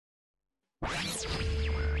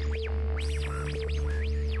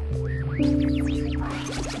Hello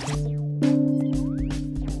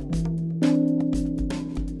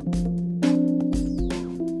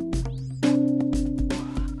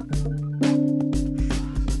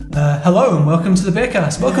and welcome to the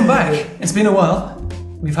Beercast. Welcome back. It's been a while.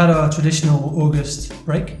 We've had our traditional August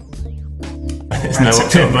break. It's now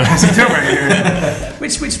October.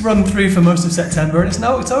 which run through for most of September, and it's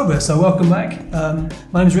now October, so welcome back.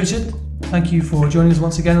 My name's Richard. Thank you for joining us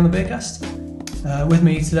once again on the Beercast. With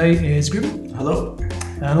me today is Gribben. Hello.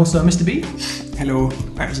 And also Mr. B. Hello.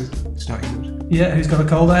 That was a starting note. Yeah, who's got a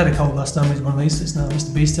cold? I had a cold last time we did one of these. It's now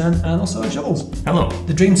Mr. B's turn. And also Jules. Hello.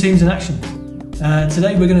 The dream team's in action.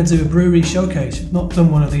 Today we're going to do a brewery showcase. We've not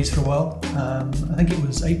done one of these for a while. I think it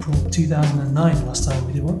was April 2009 last time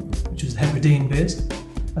we did one, which was Hebridean beers.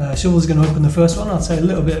 Jules is going to open the first one. I'll tell you a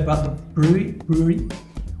little bit about the brewery.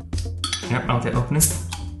 Yep, I'll get opening.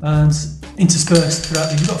 And interspersed throughout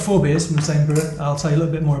these, we've got 4 beers from the same brewer. I'll tell you a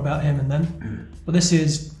little bit more about him and then. But this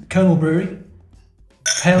is Colonel Brewery,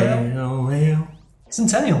 Pale Ale,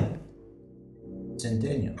 Centennial.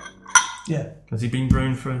 Yeah. Has he been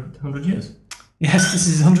brewing for 100 years? Yes, this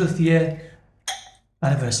is his 100th year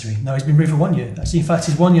anniversary. No, he's been brewing for 1 year. Actually, in fact,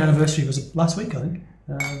 his 1 year anniversary was last week, I think,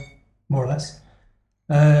 more or less.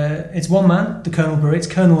 It's one man, the Colonel Brewery. It's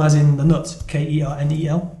Colonel as in the nut,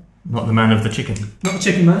 Kernel. Not the man of the chicken. Not the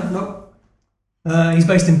chicken man, no. He's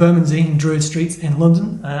based in Bermondsey in Druid Street in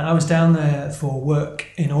London. I was down there for work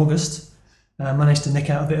in August. Managed to nick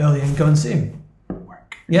out a bit early and go and see him.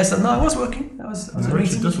 Work. Yes, no, I was working. I was at a Richard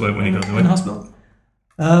meeting does work when he goes away. in hospital.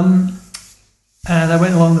 And I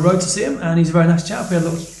went along the road to see him, and he's a very nice chap. We had a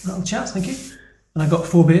little chat, thank you. And I got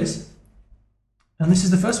 4 beers. And this is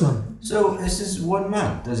the first one. So this is one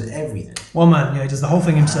man, does everything. One man, yeah, he does the whole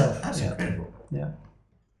thing himself. That's incredible. Yeah.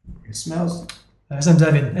 It smells. His name's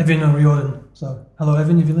Evan O'Riordan. So, hello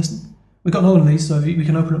Evan, if you listen. We've got another one of these, so if we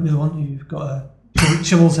can open up the other one. You've got a...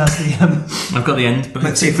 Shovels has the... I've got the end, but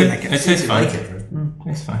Let's see if we like it. It's fine. Like it.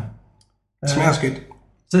 It's fine. Smells good.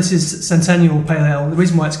 So this is Centennial Pale Ale. The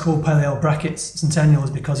reason why it's called Pale Ale brackets Centennial is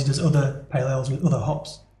because he does other Pale Ales with other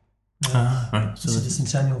hops. Right. So This is the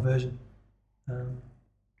Centennial version.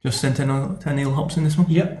 just Centennial hops in this one?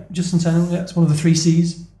 Yep, just Centennial, yeah. It's one of the 3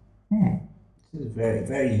 Cs. This is a very,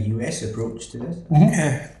 very US approach to this.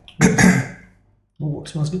 Yeah. Oh, it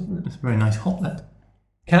smells good, doesn't it? It's a very nice hop, that.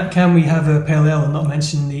 Can we have a Pale Ale and not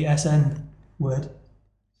mention the SN word?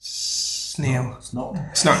 Snail. It's not.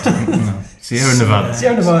 It's not. No. Sierra Nevada.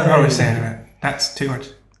 Sierra Nevada. I was saying it. That's 2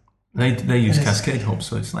 words. They use It is. Cascade hops,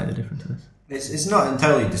 so it's slightly different to this. It's not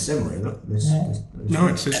entirely dissimilar. Look, No,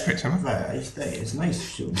 it's quite similar. It's nice. It's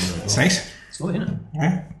nice. It's good, isn't it?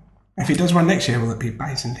 Yeah. If he does one next year, will it be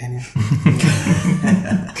bicentennial?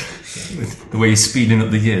 The way he's speeding up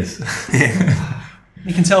the years.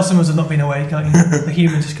 You can tell some of us have not been away, can't you? The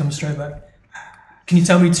humour just comes straight back. Can you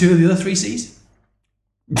tell me 2 of the other 3 Cs?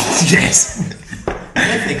 Yes.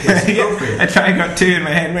 I think it's appropriate. I got 2 in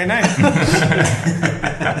my head right now.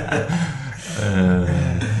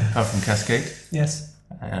 Apart from Cascade. Yes.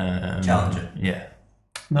 Challenger. Yeah.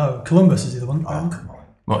 No, Columbus is the other one. Oh, come on.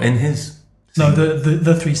 Well, in his... No,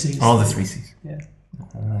 the 3 Cs. Oh, the 3 Cs. Yeah.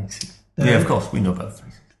 I see. Yeah, of course, we know about the 3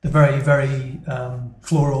 Cs. The very, very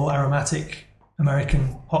floral, aromatic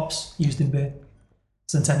American hops used in beer.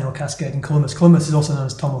 Centennial, Cascade, and Columbus. Columbus is also known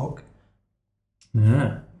as Tomahawk.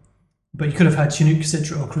 Yeah. But you could have had Chinook,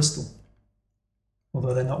 Citra, or Crystal.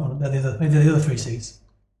 Although they're not one. They're maybe the other 3 Cs.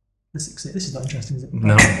 This is not interesting, is it?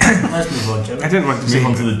 No. Let's move on, shall we? I didn't want to Move say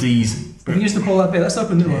on to the D's. We used to pull that beer. Let's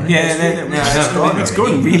open the one. it's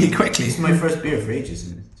going really quickly. It's my first beer for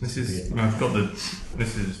ages. This is... I've got the...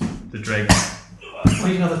 This is the Dreg.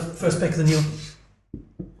 You can have the first pick of the new.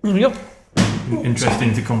 There we go.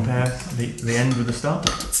 Interesting to compare the end with the start.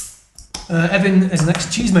 Evan is an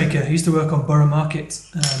ex-cheesemaker. He used to work on Borough Market,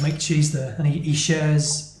 make cheese there, and he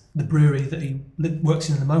shares the brewery that he works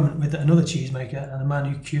in at the moment with another cheesemaker and a man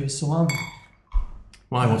who cures salami.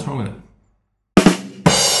 Why? What's wrong with it?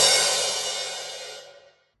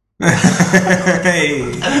 Hey.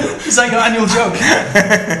 Is that your annual joke?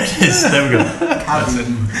 Yes, there we go. That's it.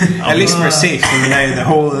 At least we're safe for now the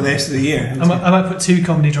whole of the rest of the year. I might put 2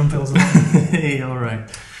 comedy drum fills on. Hey, all right.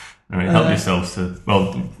 Help yourselves to...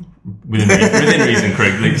 Well, within reason,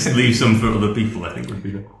 Craig. Leave some for other people, I think, would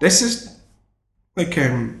be the... This is like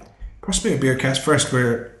possibly a beer cast first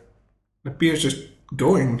where the beer's just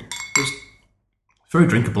going. Just, It's very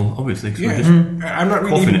drinkable, obviously. 'Cause we're yeah. just I'm not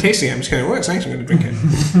really even it. tasting it. I'm just kind of, oh, it's nice. I'm going to drink it.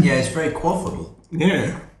 Yeah, it's very quaffable.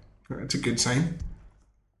 Yeah. That's a good sign.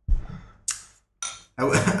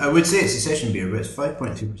 I would say it's a session beer, but it's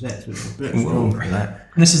 5.2%. So it's a bit Whoa, slow. that.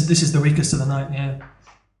 This is the weakest of the night. Yeah.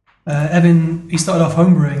 Evan, he started off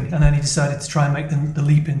homebrewing and then he decided to try and make the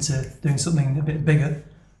leap into doing something a bit bigger.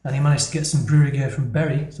 And he managed to get some brewery gear from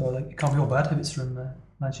Berry, so like, it can't be all bad if it's from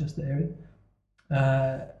Manchester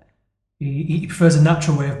area. He prefers a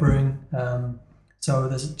natural way of brewing, so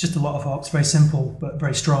there's just a lot of hops, very simple but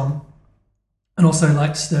very strong. And also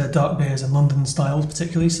likes the dark beers and London styles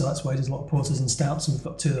particularly, so that's why he does a lot of porters and stouts, and we've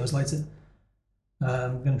got 2 of those later.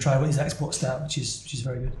 I'm going to try his export stout, which is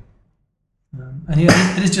very good. And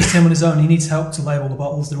yeah, it is just him on his own. He needs help to label the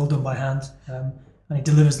bottles. They're all done by hand, and he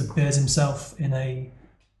delivers the beers himself on a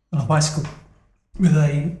bicycle with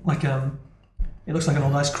it looks like an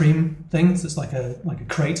old ice cream thing. So it's like a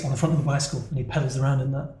crate on the front of the bicycle, and he pedals around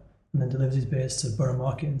in that, and then delivers his beers to Borough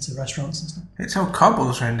Market and to restaurants and stuff. It's all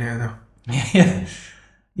cobbles around here, though.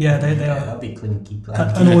 Yeah, they are. That'll be clinky.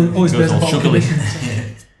 And all his beers are bottle sugary.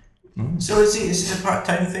 conditioned. So is this a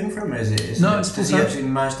part-time thing for him? Is it? No, it's does he full-time. actually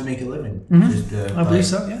manage to make a living? I believe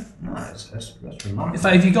so, yeah. No, that's remarkable. In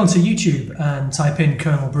fact, if you go onto YouTube and type in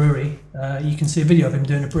Colonel Brewery, you can see a video of him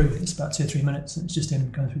doing a brew. It's about 2 or 3 minutes, and it's just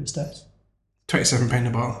him going through the steps. £27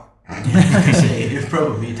 a bottle. It'd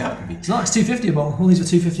probably have to be. It's not, it's $2.50 a bottle. All these are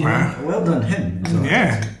 $2.50 a bottle. Well done, him. So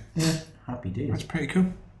Yeah, happy days. that's pretty cool.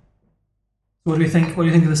 What do you think? What do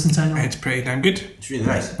you think of the Centennial? It's pretty damn good. It's really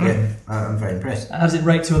nice. Yeah, I'm very impressed. How does it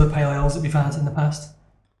rate to other pale ales that we've had in the past?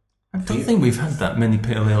 I don't think we've had that many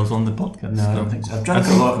pale ales on the podcast. No, I don't think so. I've drank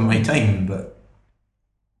a lot in my time, but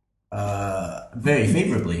very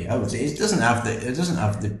favourably, I would say. It doesn't have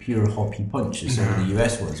the pure hoppy punch as some of the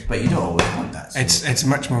US ones, but you don't always want that. So It's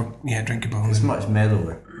much more drinkable. it's much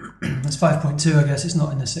mellower. It's 5.2, I guess. It's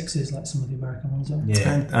not in the 6s like some of the American ones are.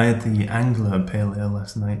 Yeah. I had the Angler pale ale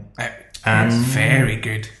last night. It's very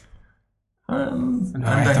good. And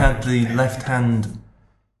I I thought had it was the very left hand.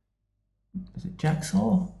 Is it Jack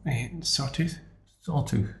Saw? Sawtooth.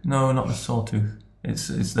 Sawtooth. No, not the Sawtooth.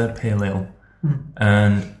 It's their pale ale. Hmm.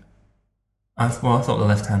 And I thought the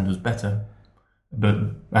left hand was better, but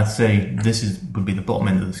I'd say would be the bottom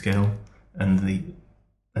end of the scale, and the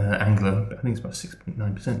Angler, I think it's about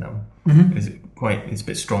 6.9% now. Mm-hmm. It's a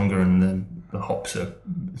bit stronger, and the hops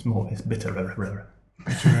it's bitter.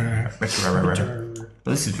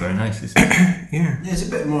 But this is very nice. Yeah. It's a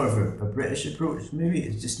bit more of a British approach. Maybe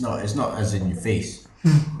it's not as in your face.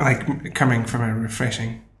 Like coming from a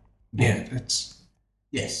refreshing. Yeah,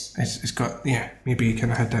 Yes. it's got, maybe you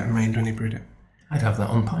kind of had that in mind when you brewed it. I'd have that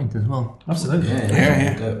on pint as well. Absolutely.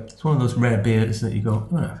 Yeah. It's one of those rare beers that you go,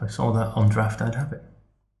 if I saw that on draft, I'd have it.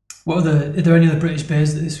 Are there any other British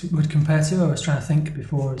beers that this would compare to? I was trying to think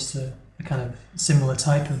before as to a kind of similar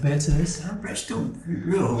type of beer to this. British don't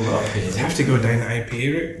brew a whole lot of You beer. have to go down the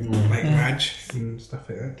IPA route, like Yeah. Raj and stuff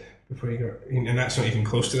like that, before you go. And that's not even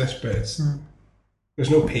close to this, but it's there's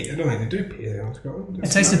no pale. I don't think they do pale ale in Scotland.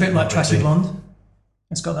 It tastes a bit like Trashy Blonde.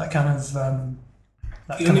 It's got that kind of.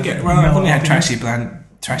 You only get I've only had Trashy Bland.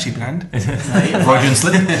 Roger and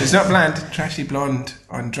Slip. It's not bland, Trashy Blonde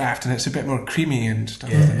on draft, and it's a bit more creamy and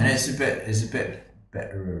stuff. Yeah, and it's a bit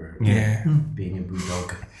better. Yeah. Being a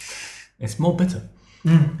brewdog. It's more bitter.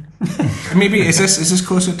 Maybe is this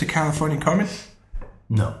closer to California Common?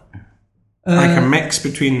 No. Like a mix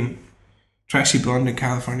between Trashy Blonde and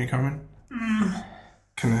California Common?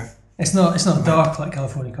 Kind of. It's not dark like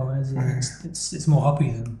California Common, is it? It's more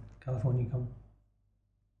hoppy than California Common.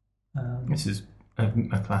 This is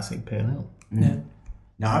a classic pale ale. Yeah.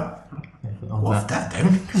 No, All waft that. that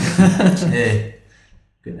down.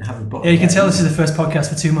 Couldn't have a bottle. Yeah, you can of tell that. this is the first podcast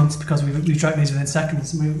for 2 months because we've drank these within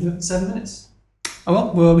seconds and we're at 7 minutes.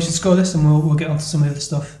 Oh well, we should score this and we'll get on to some of the other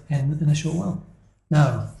stuff in a short while.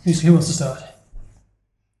 Now, who wants to start?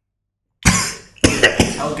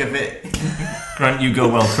 I'll give it. Grant, you go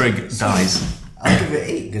well. Craig dies. I'll give it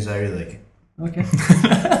 8 because I really like it. Okay.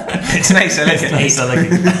 It's nice, I like it. Nice, I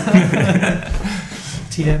like it.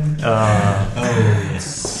 TM. Oh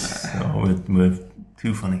yes. We're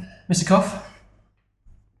too funny. Mr. Cough?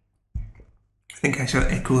 I think I shall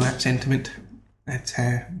echo that sentiment. It's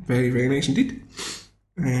very, very nice indeed.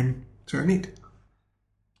 So I need.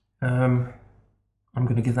 I'm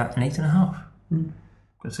going to give that an 8.5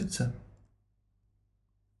 because it's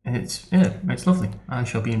lovely. I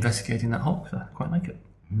shall be investigating that hop because I quite like it.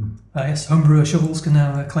 Yes, homebrewer Shovels can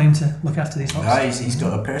now claim to look after these hops. He's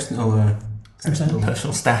got a personal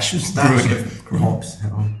Personal stash. stash of hops.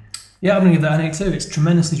 Yeah, I'm going to give that an 8 too. It's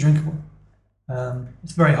tremendously drinkable.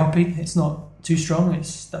 It's very hoppy. It's not too strong.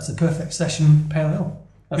 That's a perfect session pale ale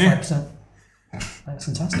at 5%. That's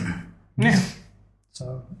fantastic. Yeah.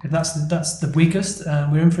 So if that's the weakest,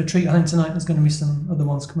 we're in for a treat. I think tonight there's going to be some other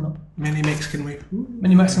ones coming up. Mini Mexican wave.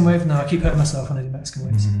 Mini Mexican Wave? No, I keep hurting myself when I do Mexican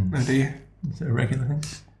Waves. Oh, do you? Is it a regular thing?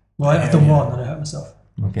 Well, I've done one and I hurt myself.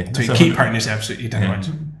 Okay. So you keep hurting yourself so you don't Yeah.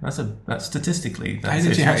 watch. That's statistically. How That's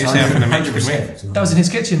did you hurt it's- yourself in a Mexican way? 100%. That was in his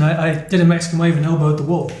kitchen. I did a Mexican wave and elbowed the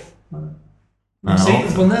wall. See,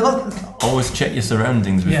 there's one there, look. Always check your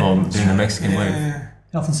surroundings before Yeah. doing the Mexican wave.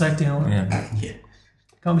 Health and safety and all that. Yeah. Yeah,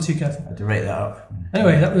 Can't be too careful. I had to write that up.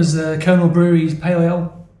 Anyway, that was Colonel Brewery's Pale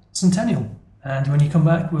Ale Centennial. And when you come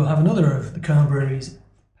back, we'll have another of the Colonel Brewery's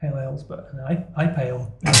Pale Ales, but I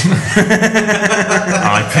pale.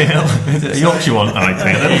 IPL. Is it a Yorkshire one?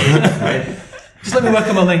 IPL. Just let me work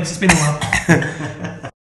on my links. It's been a while.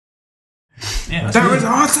 Yeah. That was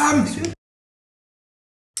awesome!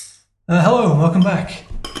 Hello and welcome back.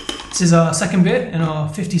 This is our second beer in our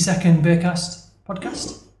 50-second Beercast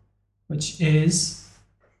podcast, which is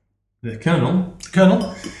The Colonel. the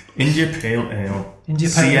Colonel, India Pale Ale. India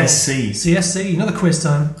Pale Ale. CSC. CSC, another quiz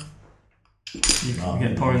time. You can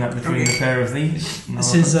get pouring that between a pair of these. No,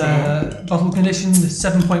 This is that's bottle conditioned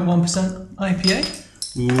 7.1% IPA.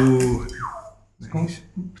 Ooh.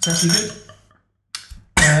 Potentially good.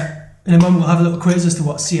 In a moment, we'll have a little quiz as to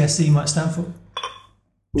what CSC might stand for.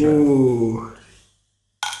 Ooh.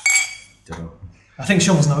 I think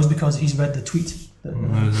Shumbles knows because he's read the tweet. There's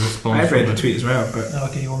a response I've read from the tweet as well, but Oh,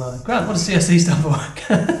 okay, you all know. Grant, what does CSC stand for?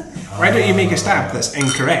 why don't you make a stab that's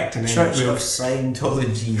incorrect and then Church we'll- of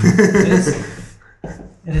Scientology. It is.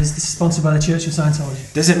 This is sponsored by the Church of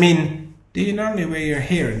Scientology. Does it mean? Do you normally wear your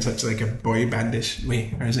hair in such like a boy bandish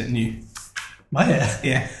way, or is it new? My hair.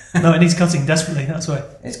 Yeah. No, it needs cutting desperately. That's why.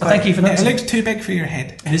 It's But thank you for It noticing. looks too big for your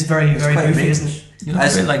head. It is very, very quite goofy, big. isn't it? You look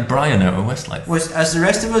a bit like Brian out of Westlife. As the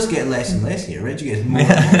rest of us get less and less here, Reggie gets more. and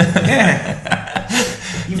Yeah.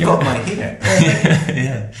 more. You've got my hair.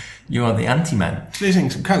 Yeah. You are the anti-man. It's losing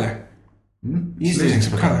some colour. He's Losing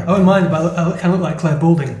some colour. I wouldn't mind, but I kind of look like Claire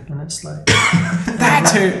Balding, and it's like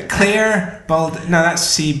That's who Claire Bald. No, that's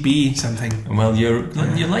CB something. Well, you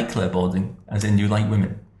like Claire Balding, as in you like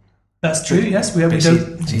women. that's true. Yes, we But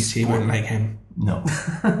don't. she won't like him. No.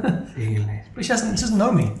 Really. But she doesn't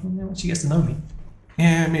know me. She gets to know me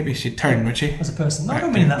Yeah, maybe she'd turn, would she? as a person. No, I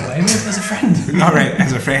don't mean in that way. I mean as a friend. All right,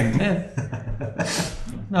 as a friend. Yeah.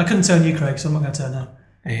 No, I couldn't turn you, Craig, so I'm not going to turn now.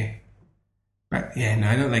 Yeah. But yeah, no,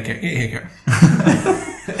 I don't like it. Here you go.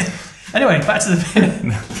 Anyway, back to the beer.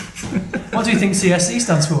 What do you think CSC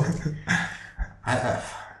stands for? I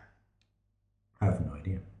have no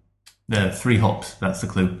idea. There are 3 hops, that's the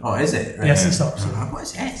clue. Oh, is it? Right. Yes, it stops.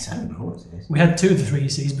 What's S? I don't know what's S. We had 2 of the 3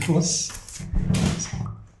 Cs before.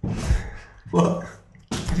 What?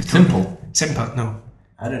 Simple. Simple, no.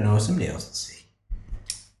 I don't know. Somebody else would say.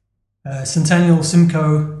 Centennial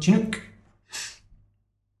Simcoe Chinook.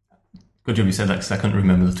 Good job you said that because I couldn't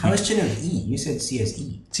remember the How tweet. was Chinook E? You said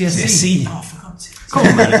CSE. CSC. Oh, for God's sake. Come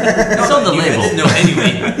on, man. It's on the label. No,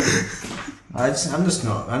 anyway. I'm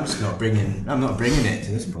not bringing it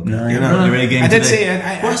to this podcast. No, you're not. You're in a game I did today.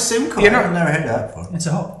 say What's Simcoe? You're not- I've never heard that before. It's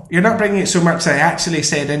a hop. You're not bringing it so much that I actually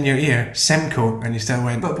said in your ear, Simcoe, and you still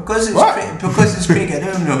went, But because it's What? because it's Craig, I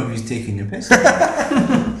don't know if he's taking the piss.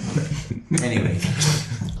 Anyway,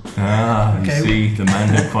 Ah, Okay. you see, the man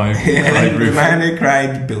who cried the roof. man who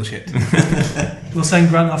cried bullshit. We'll send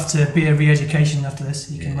Grant off to beer re-education after this.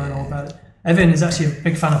 He can learn all about it. Evan is actually a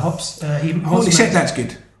big fan of hops. He Holy once shit, made, that's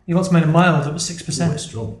good. he once made a mild that was 6%. it's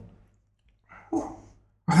strong. Oh,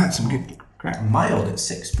 that's some good crap. Mild at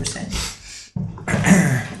 6%.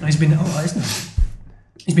 And he's been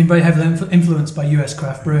he's been very heavily influenced by US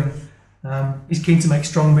craft brewing. He's keen to make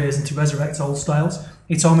strong beers and to resurrect old styles.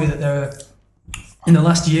 He told me that there are, in the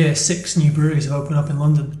last year, 6 new breweries have opened up in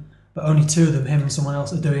London, but only 2 of them, him and someone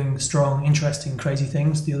else, are doing strong, interesting, crazy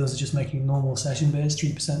things. The others are just making normal session beers,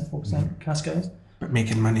 3%, 4% Cascades. But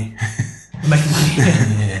making money. They're making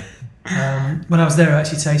money. Yeah. When I was there, I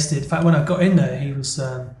actually tasted. In fact, when I got in there, he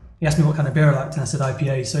asked me what kind of beer I liked, and I said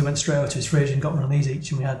IPA. So he went straight over to his fridge and got one of these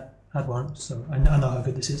each, and we had one. So I know how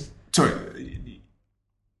good this is. So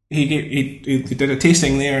he did a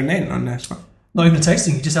tasting there and then on this one. Not even a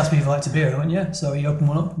tasting. He just asked me if I liked a beer. I went, yeah. So he opened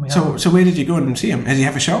one up. And we had one. So where did you go and see him? Does he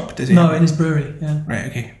have a shop? Does he? No, have in his brewery. Yeah, Right.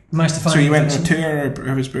 Okay. managed to find. So you went on a some- tour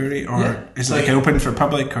of his brewery, or Yeah. is So it like you- open for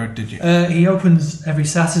public, or did you? He opens every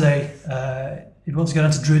Saturday. He wants to go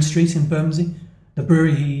down to Druid Street in Bermondsey. The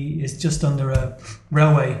brewery is just under a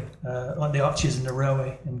railway, like the arches in the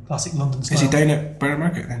railway in classic London style. Is he down at Borough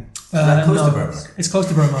Market then? that close to no, Borough Market? it's close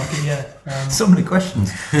to Borough Market. Yeah. So many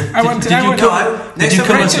questions. I want to. did I you want go- to. Next you time,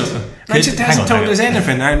 come Richard. up- Richard hang hasn't on, told us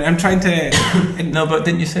anything. I'm trying to. No, but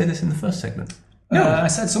didn't you say this in the first segment? No. I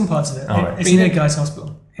said some parts of it. Oh, right. It's near Guy's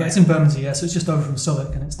Hospital, but it's in Bermondsey, yeah, so it's just over from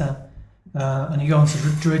Southwark and it's down. And you go onto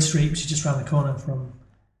Druid Street, which is just round the corner from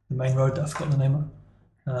the main road that I've forgotten the name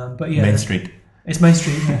of. But yeah, Main Street. it's Main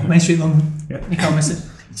Street, yeah. Main Street London. You can't miss it.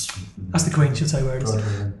 Ask the Queen, she'll tell you where it is.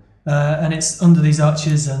 Broadway. And it's under these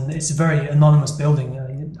arches, and it's a very anonymous building.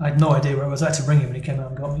 I had no idea where it was. I had to ring him when he came out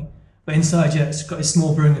and got me. But inside, yeah, it's got his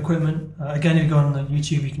small brewing equipment. Again, if you go on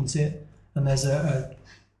YouTube, you can see it. And there's a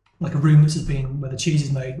room that's been where the cheese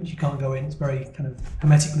is made, which you can't go in. It's very kind of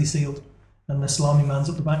hermetically sealed, and the salami man's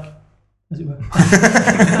up the back, as it were.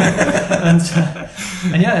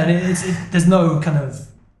 and yeah, and there's no kind of.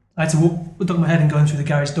 I had to duck my head and go in through the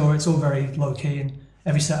garage door. It's all very low key, and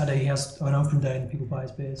every Saturday he has an open day and people buy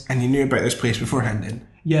his beers. And you knew about this place beforehand, then?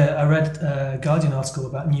 Yeah, I read a Guardian article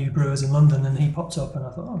about new brewers in London, and he popped up, and I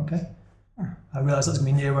thought, oh, okay. I realised that was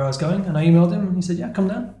going to be near where I was going, and I emailed him, and he said, yeah, come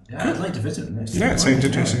down. Yeah, I'd like to visit him next time. Yeah, it sounds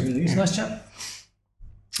interesting. He's a nice chap.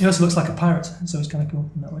 He also looks like a pirate, so it's kind of cool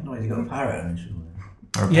in that way. No, he's got a parrot on his shoulder.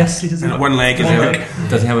 Or a Yes, he does. And one leg is One out. leg.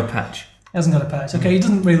 Does he have a patch? He hasn't got a patch. Okay, he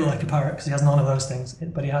doesn't really look like a pirate because he has none of those things,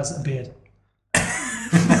 but he has a beard.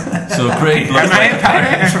 So Craig looks Am I like a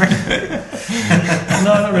parrot?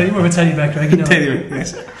 No, not really. More of a teddy bear, Craig. You know. Tell you,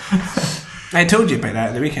 yes. I told you about that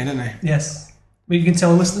at the weekend, didn't I? Yes. But you can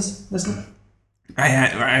tell the listeners. Listen.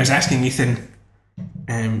 I was asking Ethan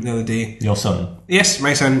the other day. your son. Yes,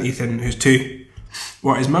 my son Ethan, who's 2,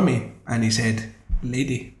 what is mummy? And he said,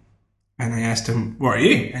 lady. And I asked him, what are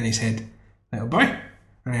you? And he said, little boy.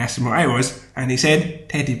 And I asked him what I was, and he said,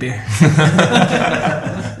 teddy bear.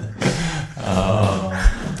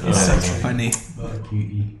 It's so true. Funny. What a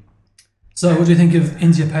cutie. So, what do you think of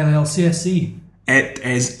India Pale Ale CSC? It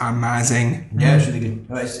is amazing. Yeah, it's really good.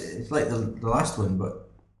 Oh, it's like the last one, but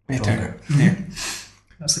Better. stronger. Yeah.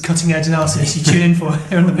 That's the cutting edge analysis you tune in for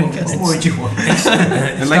here on the What podcast. more would you want?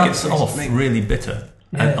 It like starts it- off like- really bitter,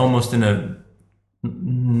 Yeah. and almost in a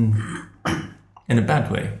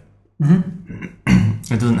bad way.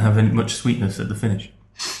 Mm-hmm. It doesn't have much sweetness at the finish,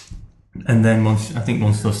 and then once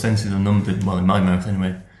those senses are numbed, well, in my mouth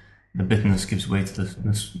anyway, the bitterness gives way to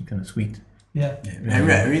the kind of sweet. Yeah.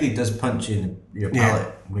 It really does punch you in your Yeah.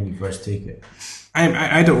 palate when you first take it.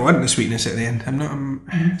 I don't want the sweetness at the end. I'm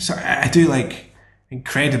not. So I do like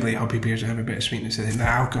incredibly hoppy beers that have a bit of sweetness at the end, the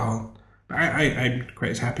alcohol. But I'm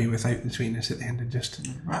quite as happy without the sweetness at the end and just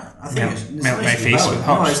I think melt, it's melt my nicely face balanced. with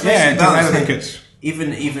hops. No, it's Yeah, nicely I don't balanced. think it's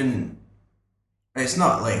Even it's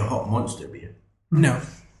not like a hot monster beer. no.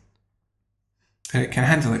 And it can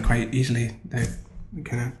handle it quite easily. The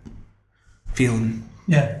kind of feeling.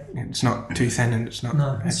 Yeah. It's not too thin and it's not.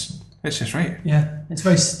 No, It's just right. Yeah. It's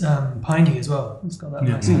very piney as well. It's got that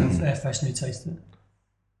Yeah. nice kind of air freshener taste to it.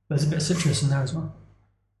 There's a bit of citrus in there as well.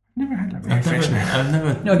 Never had that I've very never, fresh now. I've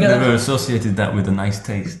never, No, I get never that. associated that with a nice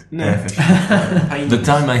taste. No. Air freshener. Piney. The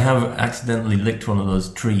time I have accidentally licked one of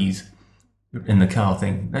those trees in the car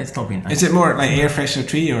thing, it's not been nice. Is it more like air freshener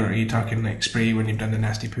tree, or are you talking like spray when you've done the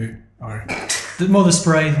nasty poo? Or More the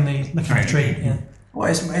spray than the licking Right, the tree. okay. Yeah. Well,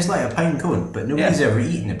 it's like a pine cone, but nobody's Yeah. ever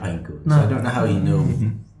eaten a pine cone, No. so I don't know how you know.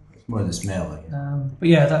 It's more the smell, I guess. But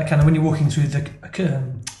yeah, that kind of when you're walking through the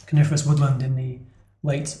coniferous woodland in the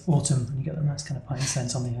late autumn, and you get that nice kind of pine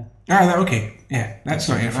scent on the air. okay, yeah, that's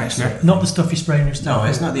not air freshener. Not the stuff you spray in your stuff. No,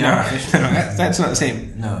 it's not the No, artificial. that's not the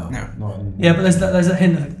same. No, No. not in- Yeah, but there's that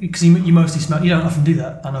hint because you mostly smell. You don't often do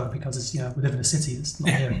that. I know because it's we live in a city that's not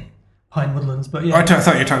near pine woodlands. But Oh, yeah, I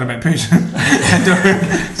thought you were talking about poos.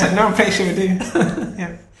 It's like, no, I'm pretty sure we do.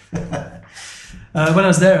 Yeah. when I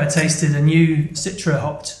was there, I tasted a new Citra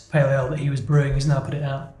hopped pale ale that he was brewing. He's now put it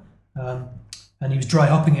out, and he was dry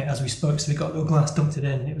hopping it as we spoke. So we got a little glass, dunked it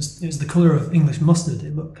in. It was the colour of English mustard.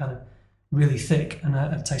 It looked kind of really thick, and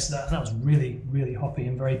I tasted that, and that was really, really hoppy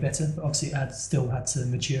and very bitter. But obviously, it still had to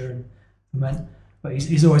mature and ferment. But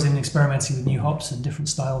he's always in experimenting with new hops and different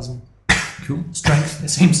styles and Cool. strength. It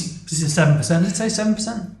seems this is 7%. Did it say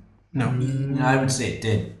 7%? No. No, I would say it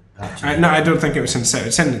did. Actually, No, I don't think it was in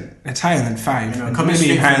 7. It's higher than 5. You know, coming Maybe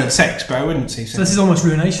straight higher from than 6, but I wouldn't say So 7. this is almost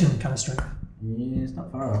ruination kind of strength. yeah, it's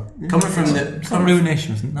not far off. Coming from the It's not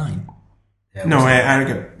Ruination, it's 9. Yeah, No, what's that?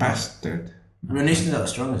 arrogant bastard. Ruination's not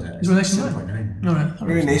as strong as that. Is Ruination 7.9. All right.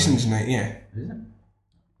 Ruination's night, yeah. Is it?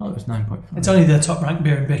 Oh, it was 9.5. It's only the top ranked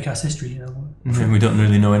beer in Beercast history, And we don't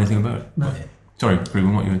really know anything about it. No. Sorry,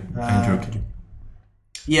 Ruben, what you I interrupted you.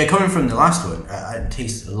 Yeah, coming from the last one, it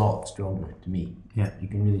tastes a lot stronger to me. Yeah. You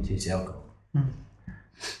can really taste the alcohol.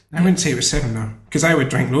 I wouldn't say it was 7 though, because I would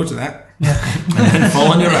drink loads of that. Yeah. And then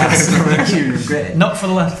fall on your ass. You regret it. Not for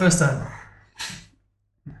the first time.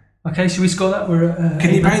 Okay, should we score that? We're at,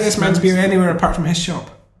 Can you buy 8 this man's minutes. beer anywhere apart from his shop?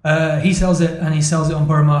 He sells it, and he sells it on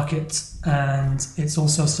Borough Market, and it's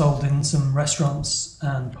also sold in some restaurants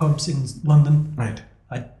and pubs in London. Right.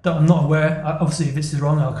 I'm not aware. Obviously, if this is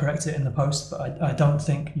wrong, I'll correct it in the post. But I don't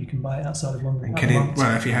think you can buy it outside of London. And at can the he, moment.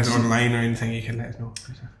 well, if he has it online or anything, you can let us know.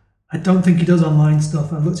 I don't think he does online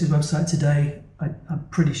stuff. I looked at his website today. I'm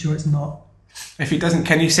pretty sure it's not. If he doesn't,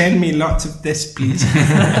 can you send me lots of this, please?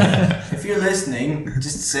 If you're listening,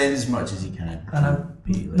 just send as much as you can.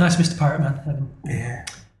 And nice Mr. Pirate Man, Evan. Yeah.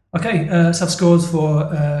 Okay, let's have scores for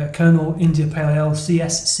Colonel India Pale Ale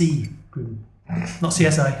CSC group. Not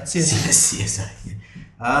CSI, CSC. CSI.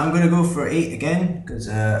 I'm going to go for 8 again because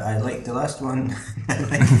I liked the last one. I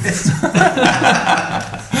like this one.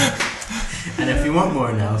 And if you want more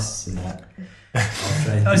analysis of that, I'll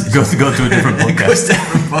try and Go to a different It podcast. goes to a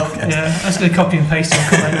different podcast. Yeah, I'm just going to copy and paste some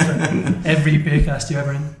comments for every beercast you're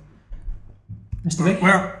ever in. Mr. V?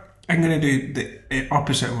 Well, I'm going to do the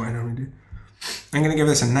opposite of what I normally do. I'm going to give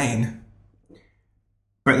this a 9.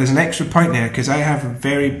 But there's an extra point there because I have a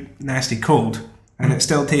very nasty cold and it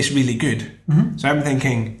still tastes really good. Mm-hmm. So I'm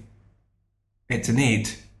thinking it's an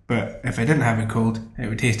 8. But if I didn't have a cold, it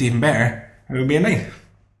would taste even better. It would be a 9. So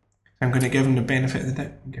I'm going to give him the benefit of the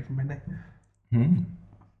doubt and give him a 9.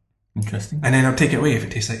 Interesting. And then I'll take it away if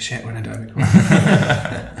it tastes like shit when I don't have a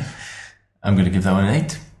cold. I'm going to give that one an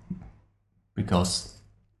 8 because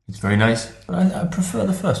it's very nice. But I prefer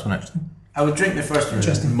the first one actually. I would drink the first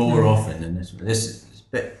one more often than this one. This is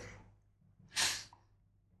a bit.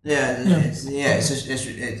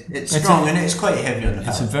 It's strong and it's quite heavy on the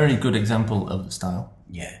It's a palate. very good example of the style.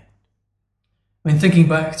 Yeah. I mean, thinking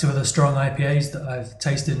back to other strong IPAs that I've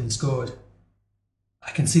tasted and scored, I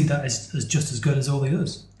can see that as just as good as all the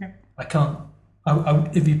others. Yeah. I can't.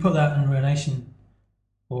 If you put that in Ruination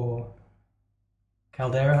or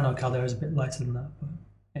Caldera, I know Caldera's a bit lighter than that, but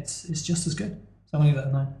it's just as good. So I'm going to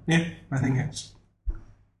give that a 9. Yeah, I think it's...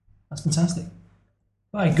 That's fantastic.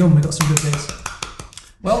 By gum, we got some good beers.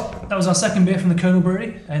 Well, that was our second beer from the Colonel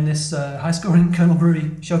Brewery in this high-scoring Colonel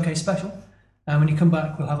Brewery Showcase special. And when you come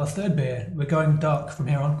back, we'll have our third beer. We're going dark from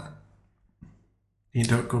here on. You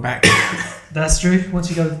don't go back. That's true. Once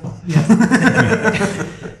you go, yeah,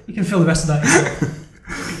 you can feel the rest of that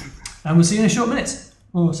yourself. And we'll see you in a short minute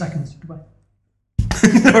or seconds. Goodbye.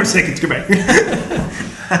 Or seconds, goodbye.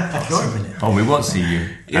 Oh, we won't see you.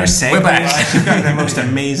 Your And segues, we're back. you've got the most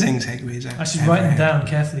amazing segues. I should write them down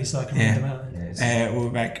carefully so I can Yeah. read them out. We'll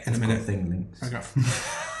be back in a minute. Thing links. Okay.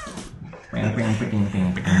 See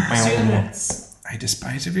you in a minute. I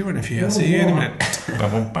despise every one of you. I'll see you in a minute.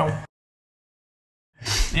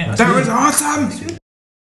 Yeah. That was awesome!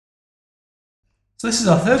 So this is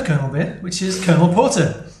our third Colonel beer, which is Colonel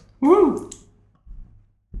Porter. Woo!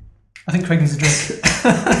 I think Craig needs a drink.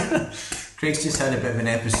 Craig's just had a bit of an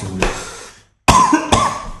episode.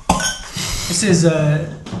 This is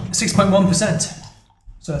 6.1%,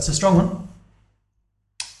 so it's a strong one.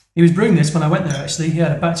 He was brewing this when I went there, actually. He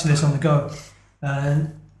had a batch of this on the go.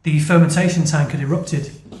 And the fermentation tank had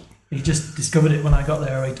erupted. He just discovered it when I got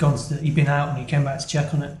there. He'd been out and he came back to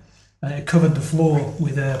check on it. And it covered the floor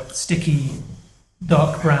with a sticky,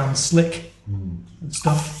 dark brown slick and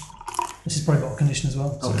stuff. This is probably bottle condition as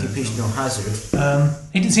well. So, Occupational hazard.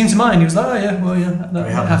 he didn't seem to mind. He was like, oh yeah, well yeah, that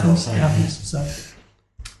It happens. happens all It the time. happens. So,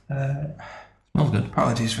 Smells good.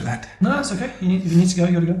 Apologies for that. no, it's okay. If you need to go,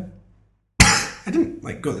 you got to go. I didn't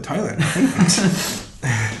go to the toilet.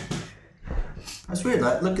 That's weird.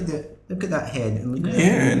 Like, look at that head and look at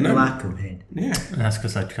Yeah, the no. lack of head. Yeah. And that's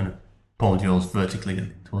because I kind of poured yours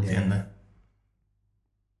vertically towards the end there.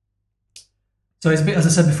 So he's a bit, as I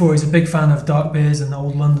said before, he's a big fan of dark beers and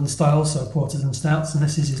old London style, so porters and stouts. And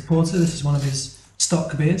this is his porter. This is one of his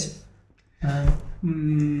stock beers.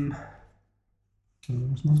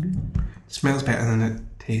 Smells good. Smells better than it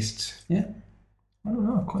tastes. Yeah. I don't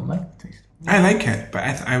know, I quite like the taste. I like it, but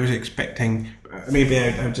I was expecting... Maybe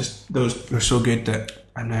I just... Those were so good that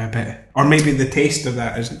I'm now a bit... Or maybe the taste of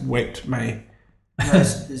that has wiped my... No,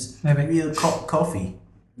 it's Maybe. real coffee.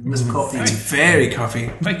 Real coffee. It's very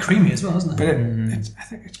coffee. Very creamy as well, isn't it? But it's, I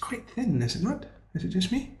think it's quite thin, is it not? Is it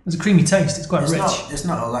just me? There's a creamy taste. It's quite It's rich.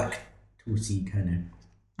 not a lactosey kind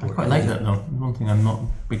I quite like that though. One thing I'm not a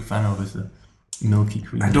big fan of is the milky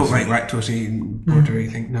cream. I don't like lactose porter or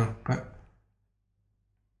anything, no. But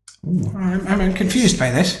I'm confused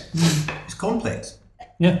by this. of. It's complex.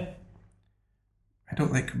 Yeah. I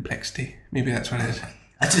don't like complexity. Maybe that's what it is.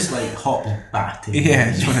 I just like hot batty. Yeah,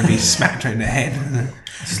 I just want to be smacked right in the head.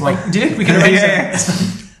 It's like Do you? We can arrange Yeah.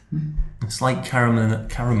 that. it's like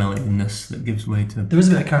caramelliness that gives way to There is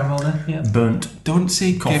a bit of caramel there. Yeah. burnt. Don't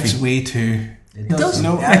say Coffee. gives way to. It does.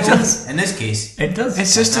 No, Yeah, it does. In this case, It does.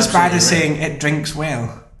 It's just as bad as saying it drinks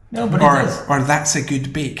well. No, but Or it does. or that's a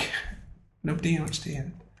good bake. Nobody wants to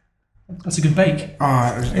hear it. That's a good bake.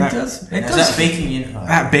 Oh, It does. It Is does. that baking in?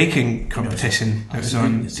 that baking competition that was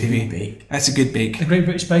on It's a good TV. bake. That's a good bake. The Great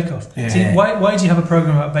British Bake Off. Yeah. See, why do you have a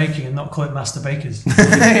program about baking and not call it Master Bakers?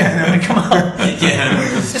 Yeah, I mean, come on.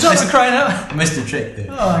 Yeah, It's not for crying out. missed the trick there.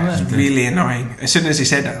 Oh, man. really annoying. As soon as he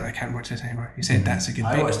said that, I can't watch this anymore. He said that's a good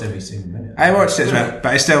I bake. watched every single minute. I watched it as well, but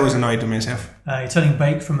I still was annoyed with myself. You're turning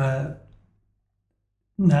bake from a...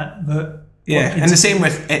 but Yeah, and the same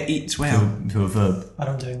with it eats well. To a verb. I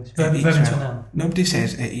don't do English. It Verb eats into a well. noun. Nobody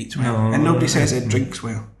says it eats well, No, and nobody no, says no. it drinks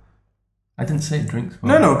well. I didn't say it drinks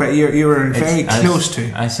well. No, but you were very close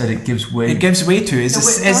to. I said it gives way. It gives way to. It's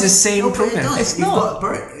the same program. It's not.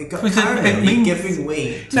 It got Because it caramel means- giving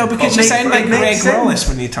way. No, to because you coffee. sound like it Greg makes sense. Wallace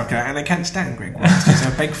when you talk about it, and I can't stand Greg Wallace. He's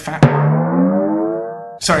a big fat.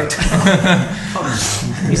 Sorry,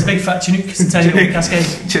 He's a big fat Chinook Centennial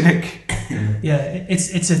Cascade. Chinook. Yeah,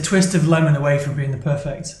 it's a twist of lemon away from being the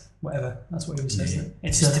perfect whatever. That's what he always says. Yeah.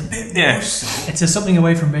 It's Yeah, a something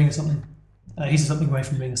away from being a something. He's a something away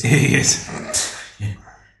from being a something. he is.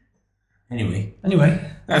 Anyway,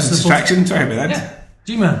 Anyway, That was a the distraction. Sorry about that. Yeah,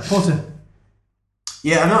 G-Man, Porter.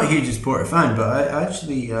 yeah, I'm not a huge Porter fan, but I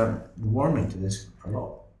actually warming to this a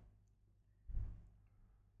lot.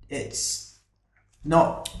 It's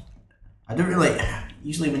not. I don't really.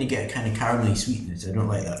 Usually, when you get a kind of caramelly sweetness, I don't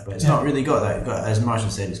like that. But it's not really got that. It's got, as Marshall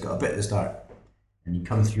said, it's got a bit at the start, and you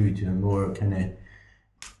come through to a more kind of.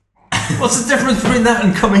 What's the difference between that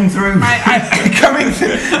and coming through? Coming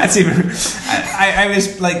through. That's even. I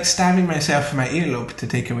was like stabbing myself in my earlobe to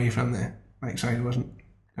take away from the. Like, sorry, I wasn't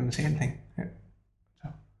going to say anything. Yeah.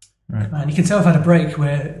 Man, you can tell I've had a break.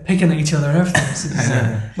 We're picking at each other and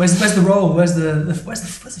everything. Where's the roll? Where's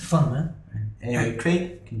the fun, man? Anyway,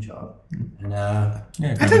 Craig can chop, and I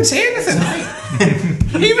didn't say anything.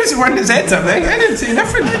 He was the one that said something. I didn't say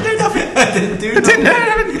nothing. I did nothing. I didn't do I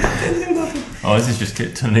didn't nothing. Oh, this is just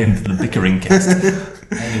turning into the bickering cast.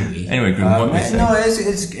 Anyway, Grim, what were you saying? No,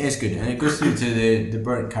 it's good, and it goes through to the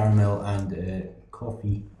burnt caramel and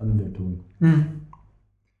coffee undertone.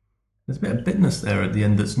 There's a bit of bitterness there at the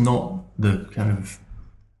end that's not the kind of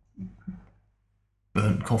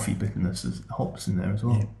burnt coffee bitterness. There's hops in there as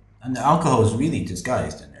well. Yeah. And the alcohol is really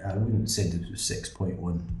disguised in it. I wouldn't say this was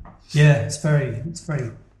 6.1. Yeah, it's very.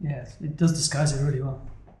 Yeah, it does disguise it really well.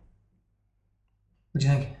 What do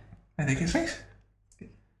you think? I think it's nice.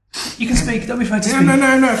 You can speak. Don't be afraid to Yeah, speak. no.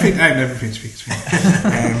 I've never been to speak.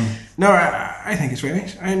 No, I think it's very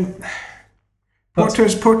nice.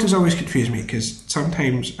 Porters always confuse me because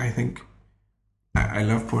sometimes I think I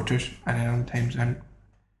love porters, and then other times I'm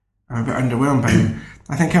a bit underwhelmed by them.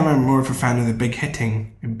 I think I'm more of a fan of the big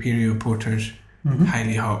hitting imperial porters,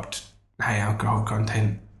 highly hopped, high alcohol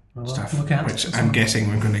content stuff, which I'm guessing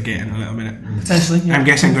we're going to get in a little minute. Potentially, yeah. I'm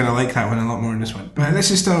guessing I'm going to like that one a lot more than this one, but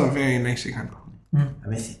this is still a very nice example. I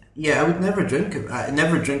mean, I would never drink it. I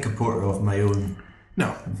never drink a porter of my own.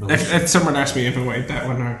 No, if someone asked me if I wanted that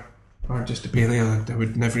one or just a pale ale, I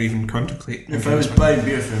would never even contemplate. If I was buying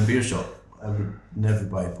beer from a beer shop, I would never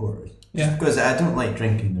buy porters. Yeah. Because I don't like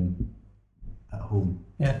drinking them at home,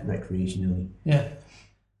 Yeah. recreationally. Yeah.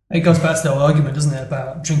 It goes back to the whole argument, doesn't it,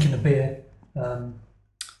 about drinking a beer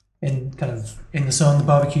in the sun, the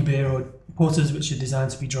barbecue beer, or porters which are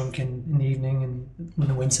designed to be drunk in the evening and in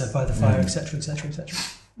the winter by the fire, etc., etc., etc.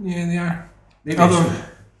 Yeah, they are. Maybe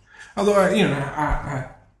Although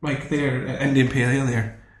like their Indian pale ale,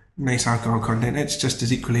 their nice alcohol content, it's just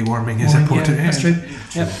as equally warming as a porter. Yeah, that's true.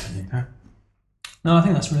 Yep. Yeah. No, I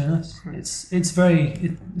think that's really nice. It's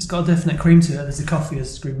got a definite cream to it. There's the coffee,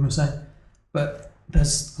 as Green was saying, but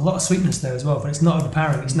there's a lot of sweetness there as well. But it's not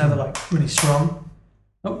overpowering. It's never like really strong.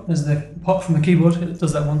 Oh, there's the pop from the keyboard. It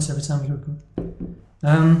does that once every time we record.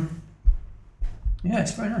 Yeah,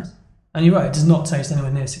 it's very nice. And you're right. It does not taste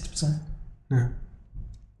anywhere near 6%. Yeah.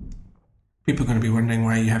 People are going to be wondering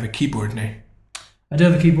why you have a keyboard now. I do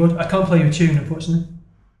have a keyboard. I can't play you a tune, unfortunately.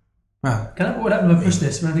 Well, What would happen if I push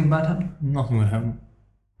this? Would anything bad happen? Nothing would happen.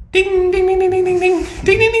 ding ding ding ding ding ding ding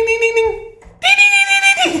ding ding ding ding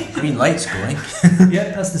ding ding. green lights going.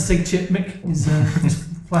 Yeah, that's the SIG chip mic is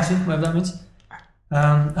flashing, whatever that means.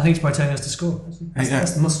 I think it's probably telling us to score.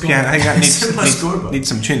 That's the must score. Piano, I think that Scoreboard. needs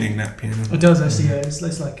some tuning, that piano. It does actually. Yeah, it's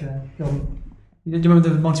like. Do you remember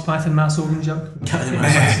the Monty Python mouse organ joke?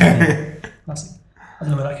 Classic. I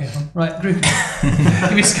don't know where that came from. Right, group.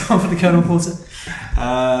 Give me a score for the Colonel Porter.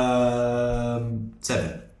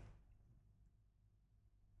 7.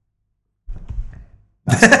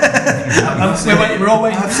 We're all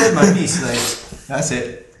waiting. I've said my piece. Like, that's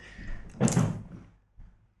it.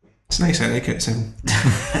 It's nice, I like it. So.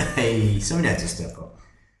 Hey, somebody had to step up.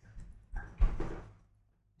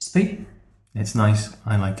 Speak. It's nice.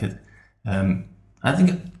 I like it. I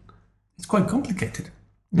think it's quite complicated.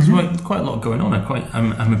 There's quite a lot going on.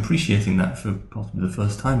 I'm appreciating that for possibly the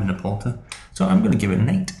first time in a porter. So I'm going to give it an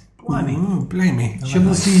 8. Blimey. Oh, blimey.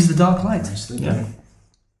 Shovel sees the dark light. Nicely Yeah. done.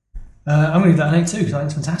 I'm going to give that an 8 too, because I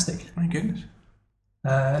think it's fantastic. My goodness.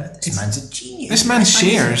 This man's a genius. This man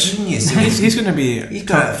shares. Genius. He's going to be He's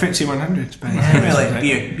top got- FTSE 100 by Like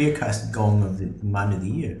beer cast gong of the man of the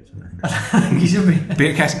year. I think he should be.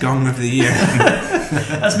 Beercast Gong of the Year.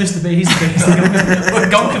 That's Mr. B. He's the biggest.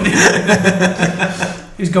 Gonk of the year.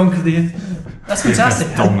 He's Gonk of the year. That's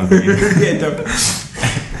fantastic. Dom of the year.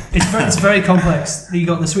 It's very complex. You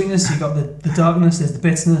got the sweetness, you got the darkness, there's the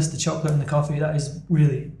bitterness, the chocolate and the coffee. That is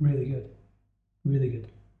really, really good. Really good.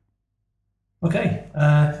 Okay,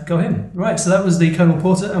 go him. Right, so that was the Colonel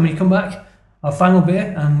Porter, and when you come back, our final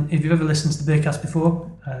beer, and if you've ever listened to the Beercast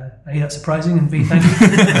before, A, that's surprising, and B, thank you.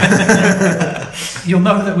 You'll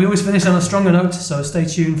know that we always finish on a stronger note, so stay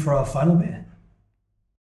tuned for our final beer.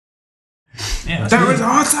 Yeah, That was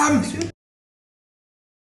awesome!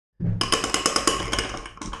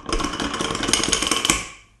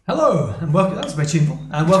 Hello, and welcome. That was very tuneful.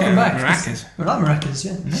 And welcome back. Maracas. We're like maracas,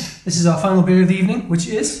 yeah. This is our final beer of the evening, which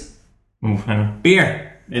is Oh, hang on.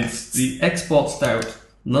 Beer. It's the Export Stout,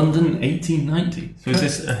 London 1890. So is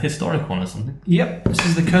this a historic one or something? Yep, this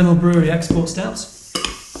is the Colonel Brewery Export Stouts.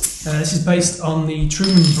 This is based on the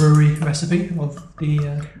Truman Brewery recipe of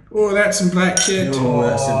the. Oh, that's some black shit. Oh,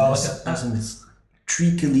 look that's some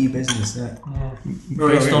treacly business, that.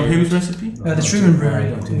 Based on whose recipe? The Truman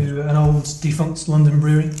Brewery, an old defunct London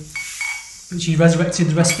brewery, which he resurrected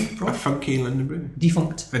the recipe A for. funky London brew.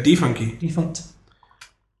 Defunct. A defunky. Defunct.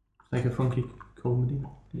 Like a funky cold Medina.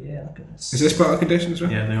 Yeah, look at this. Is this bottle condition as well?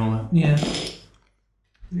 Yeah, they all are. Yeah.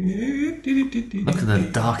 Look at the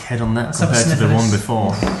dark head on that Let's have a compared to sniff the of one this.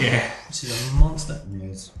 before. Yeah. This is a monster.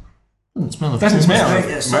 Yes. Doesn't smell of Doesn't smell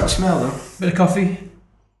Yeah, it's not much. smell though. Bit of coffee.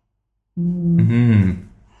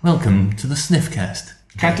 Welcome to the Sniffcast.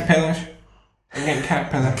 Caterpillars. I'm getting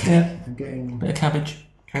caterpillar. Yeah. I'm getting Bit of cabbage.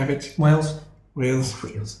 Cabbage. Wales. Whales.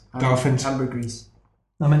 wheels. Dolphins. Ambergris.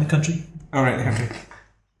 I'm in the country. Alright, the country.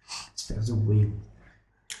 Smells of whale.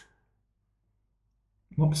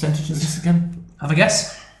 What percentage is this again? Have a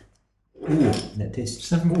guess. Ooh, that tastes.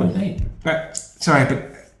 7.8. But, sorry,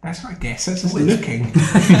 but that's not a guess, that's just looking.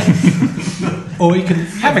 Or you can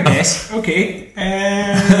Have a guess. Okay.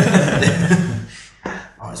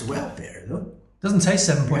 Oh, it's well better though. Doesn't taste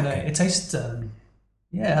 7.8. It tastes.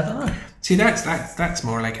 Yeah, I don't know. See, that's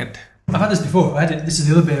more like it. I've had this before. I had it. This is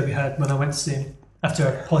the other beer we had when I went to see him after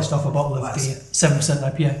I polished off a bottle of the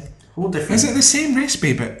 7% IPA. Whole different. Is it the same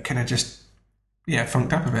recipe, but kind of just,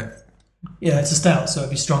 funked up a bit? Yeah, it's a stout, so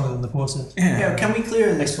it'd be stronger than the porter. Yeah, can we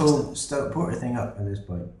clear this whole stout porter thing up at this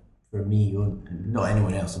point? For me, not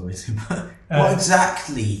anyone else, obviously. But what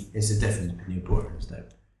exactly is the difference between a porter and a stout?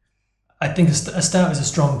 I think a stout is a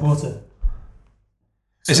strong porter.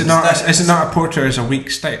 Is it not a porter as a weak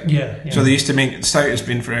stout? Yeah. So they used to make stout has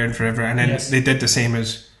been around forever, and then Yes. they did the same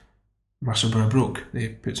as Musselburgh Broke. They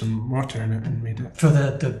put some water in it and made it. For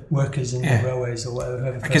the workers in Yeah. the railways or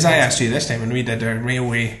whatever. Because I asked you this time when we did our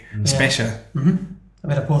railway special. I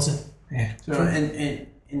made a porter. Yeah. So in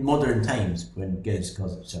modern times, when Guinness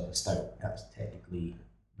calls itself a stout, that's technically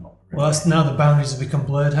not right. Well, now the boundaries have become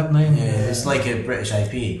blurred, haven't they? Yeah, it's like a British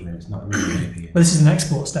IPA when it's not really an IPA. But this is an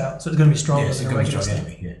export stout, so it's going to be stronger Yeah, it's than a going to regular be strong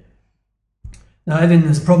stout. anyway, yeah. Now, I think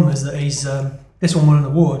there's a problem is that he's this one won an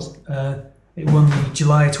award. It won the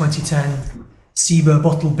July 2010 Seba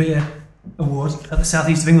Bottle Beer Award at the South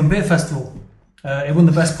East of England Beer Festival. It won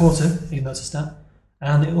the best porter, even though it's a stout,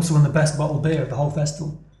 and it also won the best bottled beer of the whole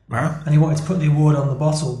festival. Wow. And he wanted to put the award on the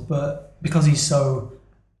bottle, but because he's so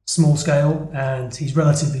small scale and he's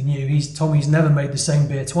relatively new, he's told me he's never made the same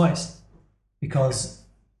beer twice because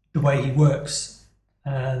the way he works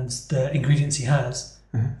and the ingredients he has,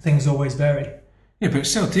 things always vary. Yeah, but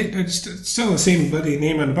it's still the same bloody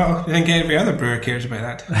name on the bottle. I think every other brewer cares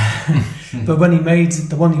about that. But when he made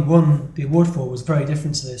the one he won the award for was very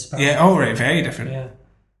different to this. apparently. Yeah, all right, very different. Yeah.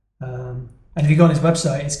 And if you go on his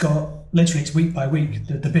website, it's got literally it's week by week.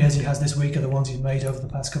 The beers he has this week are the ones he's made over the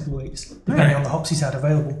past couple of weeks, depending on the hops he's had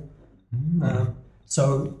available.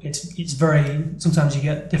 So it's very. Sometimes you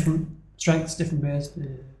get different strengths, different beers,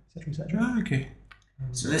 etc., etc. Oh, okay.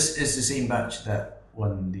 So this is the same batch that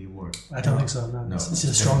won the award. I don't think so. No, No, this is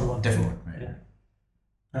a stronger one. Different one, right?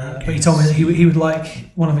 Yeah. But he told me that he would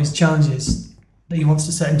like one of his challenges that he wants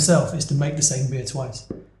to set himself is to make the same beer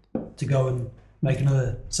twice, to go and make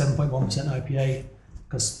another 7.1% IPA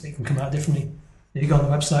because it can come out differently. If you go on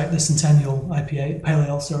the website, the Centennial IPA, Pale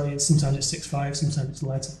Ale, sorry, sometimes it's 6.5, sometimes it's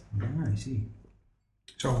lighter. Ah, I see.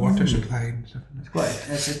 So water supply and stuff.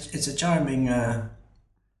 It's a charming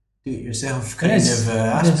do-it-yourself kind is. of It is.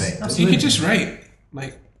 aspect. Absolutely. You could just write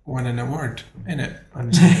like won an award in it. On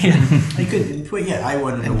I could, but yeah, I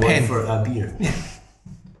won an And award pen. for a beer.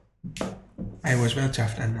 I was well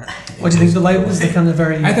chuffed in that. What do you think of the labels? They're kind of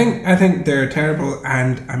very. I think they're terrible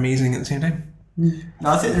and amazing at the same time.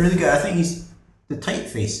 No, I think they're really good. I think the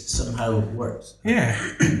typeface somehow works. Yeah,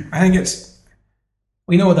 I think it's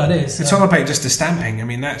we know what that is. It's all about just the stamping. I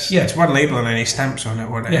mean, Yeah. it's one label and then he stamps on it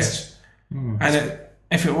what it is. Yes. And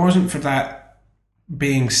if it wasn't for that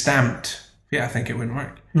being stamped, I think it wouldn't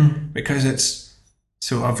work because it's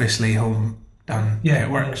so obviously home done. Yeah,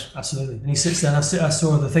 it works. yeah, absolutely. And he sits there, and I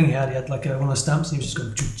saw the thing he had. He had like one of the stamps, and he was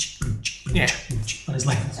just going Yeah. on his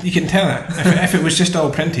labels. You can tell that if it was just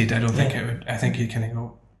all printed, I don't think it would. I think you kind of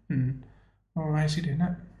go, oh, why is he doing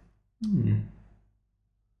that?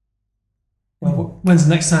 Well, when's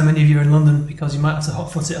the next time any of you are in London? Because you might have to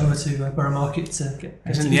hotfoot it over to Borough Market to get. I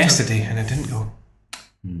was in yesterday and it didn't go.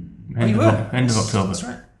 End you of, will. end of October. That's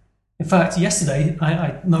right. In fact, yesterday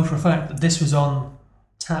I know for a fact that this was on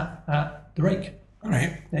tap at the Rake. All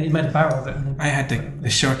right. He made a barrel of it. And I had the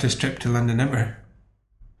shortest trip to London ever.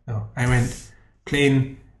 No, I went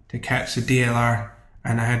plane to catch the DLR,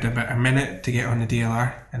 and I had about a minute to get on the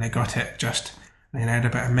DLR, and I got it just. And then I had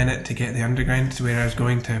about a minute to get the underground to where I was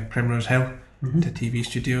going to Primrose Hill, to TV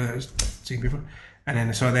studio that I was seeing before. And then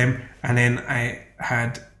I saw them, and then I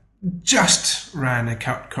had just ran and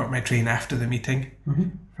caught my train after the meeting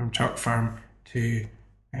from Chalk Farm to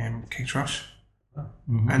King's Cross.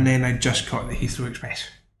 And then I just caught the Heathrow Express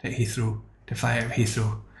to Heathrow to fly out of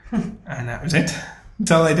Heathrow, and that was it.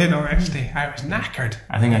 That's all I did on Wednesday. I was knackered.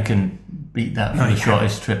 I think I can beat that No, for the you can't.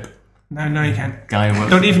 shortest trip. No, you can't. Guy I worked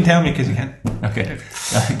Don't even tell me because you can't. Okay.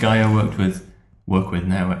 Guy I work with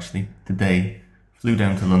now actually today flew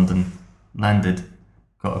down to London, landed,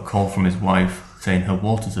 got a call from his wife saying her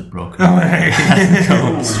waters had broken. Oh, right.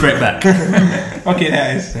 Go straight back. Okay,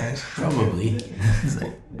 that is. Probably.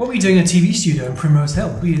 what were you doing in a TV studio in Primrose Hill?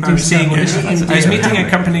 Were you I doing was some seeing. auditions? I was meeting a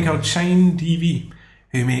company called Shine TV,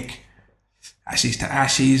 who make Ashes to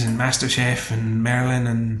Ashes and MasterChef and Merlin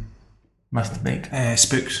and Master Bake.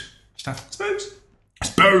 Spooks stuff.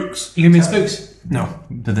 Spooks. You gonna be in Spooks? No.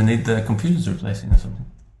 Do they need their computers replacing or something?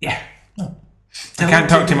 Yeah. Tell I can't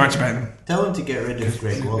them talk to- too much about them. Tell him to get rid of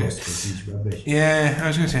Greg Wallace because he's rubbish. Yeah, I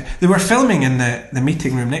was going to say. They were filming in the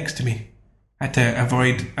meeting room next to me. I had to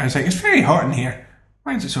avoid. I was like, it's very hot in here.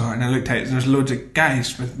 Why is it so hot? And I looked out and there's loads of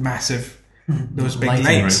guys with massive, those big Lighting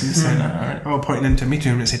lights rooms. inside, Alright. all pointing into a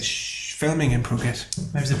meeting room that said, shh, filming in progress.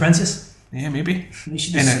 Maybe it was The Apprentice? Yeah, maybe. You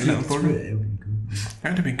should In just a little skip boardroom. through it. It would be good. That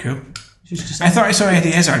would have been cool. You should just- I thought I saw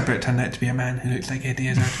Eddie Izzard, but it turned out to be a man who looked like Eddie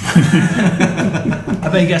Izzard. I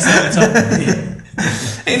bet you guessed that at the top.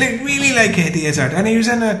 He looked really like Eddie Izzard, and he was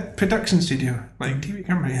in a production studio, like TV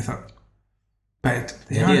company, I thought. But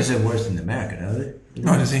they The are. ideas are worse than American, are they?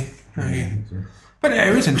 Oh, does he? Okay. But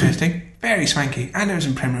it was interesting, very swanky, and it was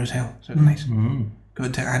in Primrose Hill, so it was nice.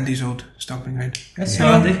 Good to Andy's old stomping ground. Yes,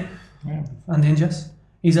 Yeah. Andy. Andy and Jess.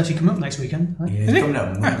 He's actually coming up next weekend. I think. Yeah, Is he's he? coming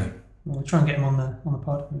up on Monday. We'll try and get him on the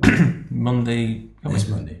pod. Monday. This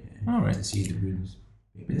Monday. Yeah, All right. To see the Bruins.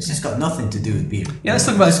 But this has got nothing to do with beer. Yeah, let's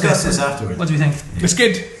talk about Discuss this. this afterwards. What do we think? It's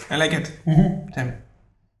good. I like it. Tim.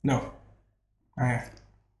 No. I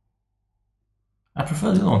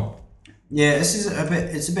prefer the other one. Yeah, this is a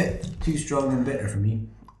bit. It's a bit too strong and bitter for me.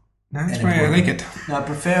 That's And why I important. like it.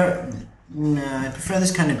 No, I prefer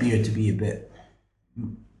this kind of beer to be a bit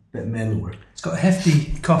mellower. It's got a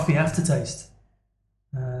hefty coffee aftertaste.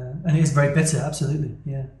 And it is very bitter, absolutely.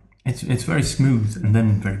 Yeah. It's very smooth and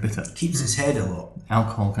then very bitter. Keeps its head a lot.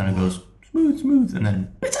 Alcohol kind of goes smooth and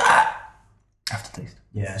then bitter aftertaste.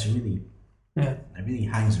 Yeah, it's really. Yeah. It really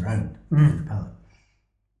hangs around in the palate.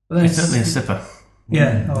 But then It's certainly a sipper.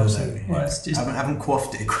 Yeah, Those obviously. are- Well, it's just I haven't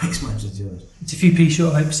quaffed it quite as much as the others. it's a few p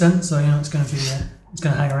short of 8%, so you know it's going to be it's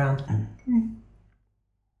going to hang around.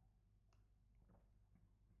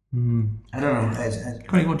 I don't know.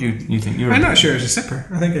 Craig, what do you think? I'm not sure it's a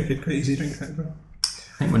sipper. I think I could quite easily drink that as well.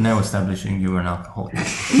 I think we're now establishing you were an alcoholic.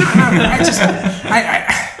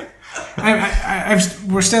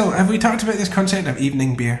 We're still. Have we talked about this concept of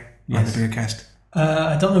evening beer on the Yes. Beercast?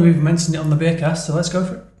 I don't know if we've mentioned it on the Beercast, so let's go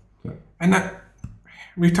for it. And that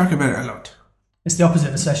we've talked about it a lot. It's the opposite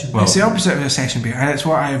of a session. Well- It's the opposite of a session beer, and it's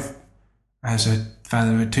what I've, as a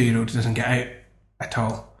father of a 2-year-old who doesn't get out at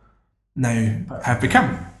all, now have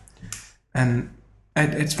become. And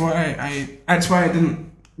it's what that's why I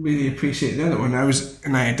didn't really appreciate the other one.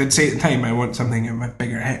 I did say at the time I want something with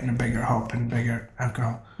bigger hit and a bigger hop and bigger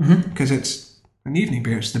alcohol because it's an evening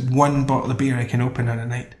beer. It's the one bottle of beer I can open on a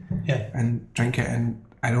night Yeah. and drink it, and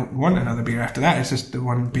I don't want another beer after that. It's just the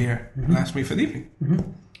one beer that lasts me for the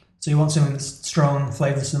evening. So you want something that's strong,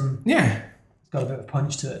 flavoursome, Yeah, got a bit of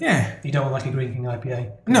punch to it. yeah. You don't want like a Green King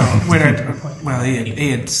IPA. No, well, he'd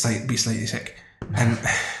be slightly sick, and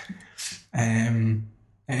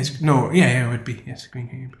it would be, yes, Green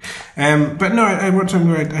King. But no, I want something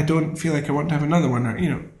where I don't feel like I want to have another one,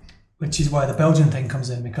 or Which is why the Belgian thing comes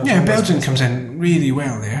in, because Belgian comes in really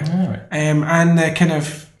well there, Alright. and the kind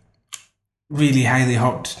of really highly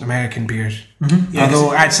hopped American beers. Mm-hmm. Yeah,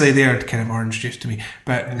 Although actually they're kind of orange juice to me,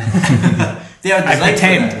 but They are designed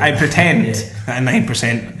for that. I pretend Yeah. that a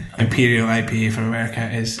 9% Imperial IPA from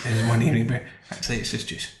America is one evening beer. Actually, it's just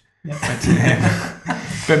juice. Yeah.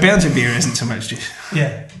 But Belgian beer isn't so much juice.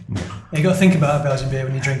 Yeah. You got to think about a Belgian beer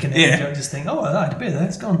when you're drinking it. Yeah. You don't just think, oh, I had a beer there,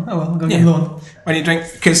 it's gone. Oh, well, I'll go get another one. When you drink,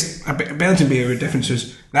 because a Belgian beer, the difference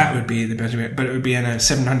is that would be the Belgian beer, but it would be in a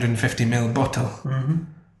 750ml bottle,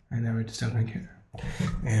 and I would still drink it.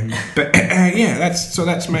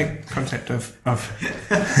 That's my concept of. I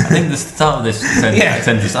think the start of this Yeah.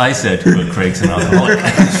 sentence I said, but Craig's an alcoholic.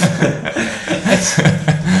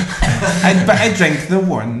 But I drink the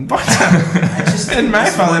one bottle. And my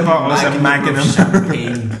father bottle is a Magnum.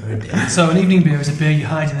 Champagne per day. So an evening beer is a beer you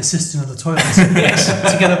hide in the cistern of the toilet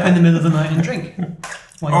to get up in the middle of the night and drink.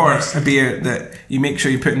 While you're Or wasted. a beer that you make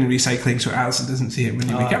sure you put in the recycling so Alison doesn't see it when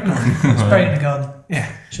you wake up. It's buried in the garden.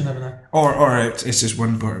 Yeah. She'll never know. Or it's just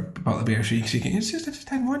one bottle of beer, so you can. It's just a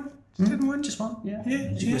 10-1. 10-1. Just one, yeah.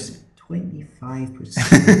 She was 25%.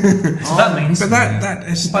 So that means, But that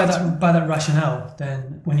is. by that rationale,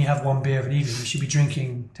 then when you have one beer of an evening, you should be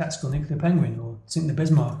drinking Tactical Nuclear Penguin or St. the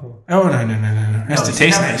Bismarck or. Oh, no. It has to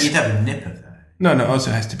taste nice. You'd have a nip of that. No, it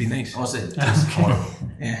also has to be nice. Also, it tastes horrible.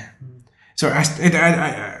 Yeah. So I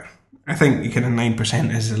think you kind of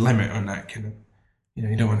 9% is the limit on that kind of.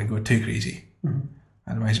 You don't want to go too crazy.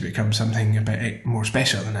 Otherwise, it becomes something a bit more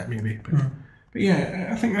special than that, maybe. But yeah,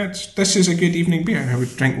 I think this is a good evening beer. I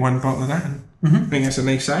would drink one bottle of that, and I think it's a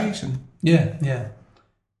nice size. And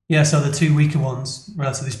Yeah, so the two weaker ones,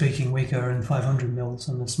 relatively speaking, weaker and 500 mils,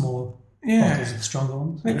 and the smaller bottles are the stronger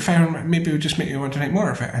ones. I think maybe it would just make you want to drink more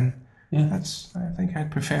of it, and Yeah. I think I'd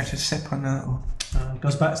prefer to sip on a little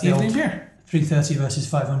Goes back to the evening old beer. 330 versus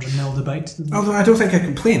 500 mil debate. doesn't it? Although I don't think I'd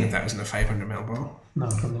complain if that was in a 500ml bottle. No,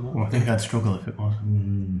 probably not. Well, I think I'd struggle if it was.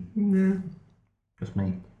 Just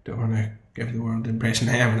me. Don't want to give the world the impression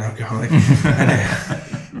I am an alcoholic.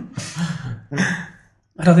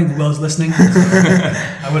 I don't think the world's listening.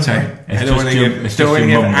 I wouldn't. Sorry, worry. It's I don't want to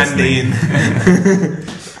give mum Andy listening.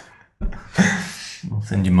 and I'll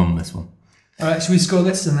send your mum this one. All right, should we score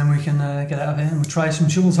this and then we can get out of here and we'll try some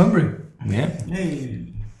Shovel's Homebrew? Yeah. Yay.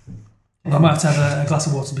 I might have to have a glass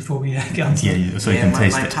of water before we get on to it. Yeah, so you can my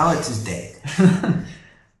taste it. palate is dead.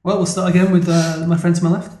 Well, we'll start again with my friend to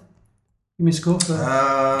my left. Give me a score for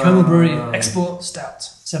Colonel Brewery Export Stout,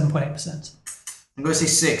 7.8%. I'm going to say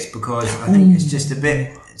 6 because I think it's just a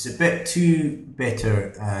bit too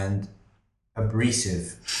bitter and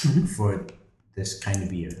abrasive for this kind of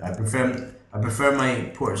beer. I prefer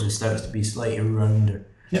my porters and stouts to be slightly rounder.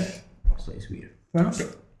 Yep. Slightly sweeter. Fair enough.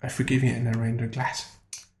 I forgive you in a rounder glass.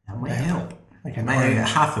 That might help. Like I an might get orange.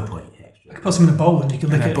 half a point extra. Put some in a bowl and you can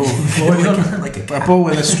lick In a it bowl. from the floor. You don't- Like a A cat. bowl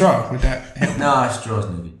with a straw, would that help? No, straw's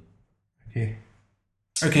no good.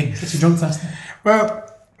 Okay. Gets you drunk faster. Well,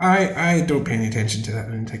 I don't pay any attention to that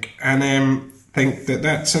lunatic, and think that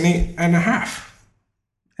that's an 8.5,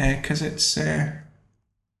 because it's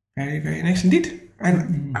very, very nice indeed.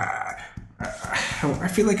 And I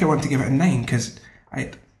feel like I want to give it a 9 because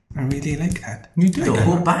I really like that. You do. Don't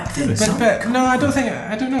hold back then. But no, I don't think.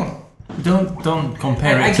 I don't know. Don't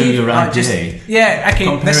compare I it to gave- your I just- IPA. Yeah, okay.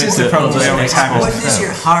 Compare This it is to the problem other I always exports. What have. does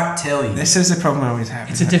your heart tell you? This is the problem I always have.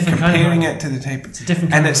 It's a different kind of comparing heart. it to the type. It's a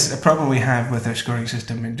different And kind it's a problem we have with our scoring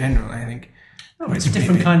system in general. I think. No, it's a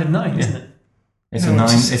different kind of 9, isn't it? It's No, a 9.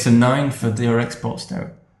 it's just- It's a 9 for their export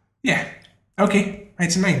stout. Yeah. Okay.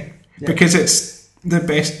 It's a 9 because it's the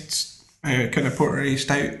best kind of portery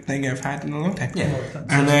stout thing I've had in a long time. Yeah.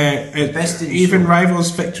 And it Best in even show.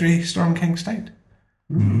 rivals Victory Storm King Stout.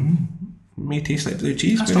 May taste like blue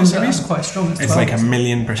cheese, That's, but it's strong, that's amazing. quite strong. It's like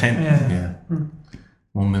 1,000,000%. Yeah. Yeah.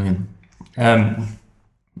 1 million.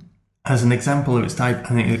 As an example of its type,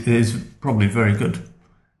 I think it is probably very good.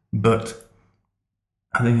 But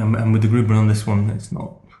I think I'm with the Gruber on this one. It's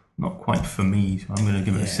not quite for me, so I'm going to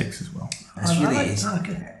give it a 6 as well. That's I really like it's, that,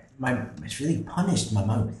 okay. it's really punished my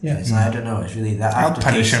mouth. Yeah. It's like, I don't know. It's really that. I'll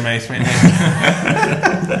aftertaste. punish your mouth right now.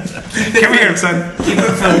 Come here, son. Keep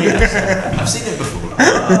it for yourself. I've seen it before.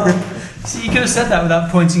 See, you could have said that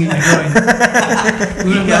without pointing at your groin. We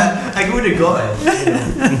would have done. Yeah, I would have got it.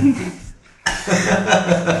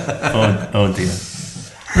 Oh dear.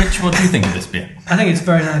 Rich, what do you think of this beer? I think it's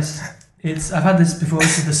very nice. I've had this before.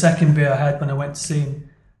 This is the second beer I had when I went to see him.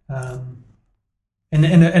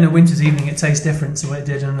 In a winter's evening, it tastes different to what it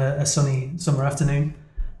did on a sunny summer afternoon.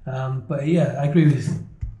 But yeah, I agree with.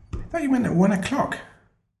 I thought you went at 1 o'clock.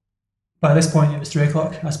 By this point, it was 3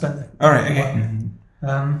 o'clock. I spent the. All right, okay.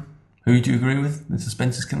 Who do you agree with? The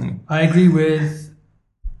suspense is killing you. I agree with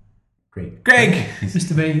Great. Greg,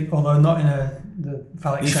 Mr. B, although not in the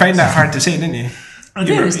phallic you sense. found that hard to say, didn't you? I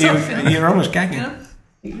did. It's tough. You know? You're almost gagging.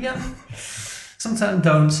 Yeah. Sometimes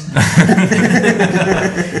don't.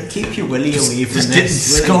 Keep your willy away from Just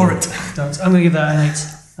this. score it. Don't. I'm going to give that an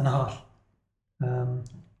 8.5.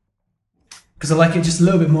 Because I like it just a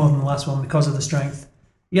little bit more than the last one because of the strength.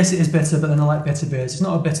 Yes, it is bitter, but then I like bitter beers. It's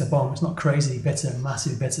not a bitter bomb. It's not crazy bitter,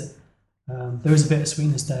 massive bitter. There is a bit of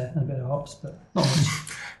sweetness there and a bit of hops, but not much.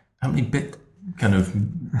 How many bit kind of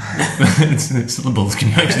syllables can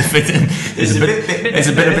you actually fit in? It's a bit.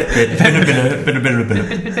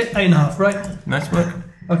 8.5, right? Nice work.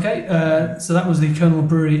 Okay, so that was the Colonel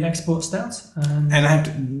Brewery Export Stout. And I have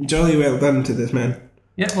to, jolly well done to this man.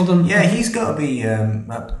 Yeah, well done. Yeah, he's got to be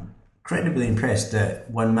incredibly impressed that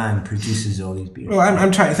one man produces all these beers. Well,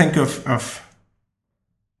 I'm trying to think of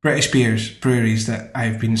British breweries that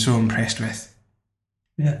I've been so impressed with.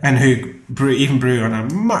 Yeah. And who brew on a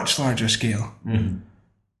much larger scale. Mm-hmm.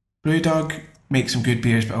 Brewdog make some good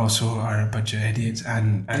beers, but also are a bunch of idiots,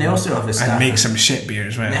 and they also have a staff and make of- some shit beer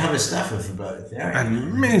as well. They have a staff of about 30.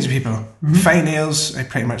 And millions of people. Fine ales, I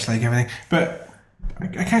pretty much like everything, but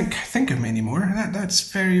I can't think of many more.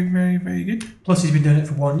 That's very, very, very good. Plus, he's been doing it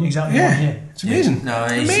for 1 year. It's amazing. No,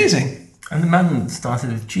 he's- Amazing. And the man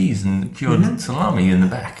started with cheese and cured salami in the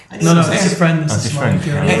back. No, it's his friend. That's his friend. He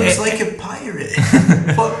looks like a pirate.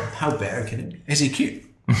 How better can it be? Is he cute?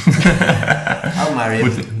 I'll marry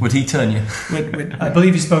him. Would he turn you? I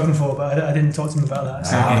believe he's spoken for, but I didn't talk to him about that.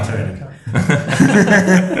 So I'll turn him.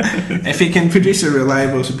 If he can produce a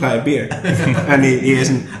reliable supply of beer, and he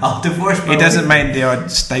isn't, I'll divorce my he doesn't wife. mind the odd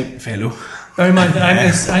stout fellow. Bear in mind, I'm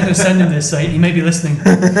going to send him this, so he may be listening.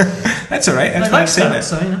 That's all right. That's I why I'm like saying that, it.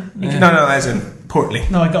 so you know. You can- No, as in portly.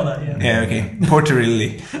 No, I got that. Yeah. Yeah, okay.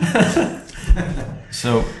 Porterilli.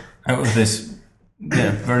 So, out of this,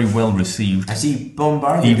 very well received I see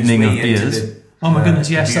bombarded Evening his of way into beers. the, Oh my goodness,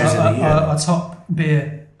 yes. beers of the year. Our top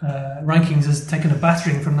beer rankings has taken a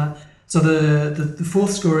battering from that. So the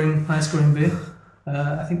fourth highest scoring beer,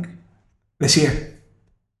 I think. This year.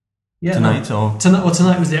 Yeah. tonight, or Tonight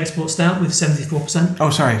was the Export Stout with 74%, Oh,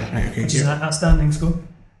 sorry. Right, okay. which is Yeah. an outstanding score.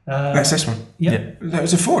 That's this one. Yep. That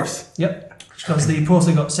was the fourth. Yep. Because the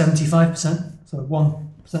Porter got 75%, so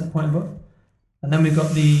 1% point above. And then we've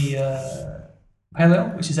got the Pale Ale,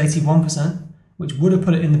 which is 81%, which would have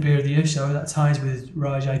put it in the Beer of the Year show. That ties with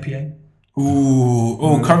Raj IPA.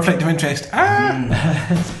 Ooh, conflict of interest. And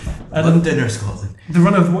London or Scotland. The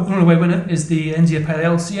runaway winner is the India Pale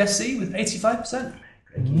Ale CSC with 85%.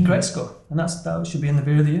 Great score. And that should be in the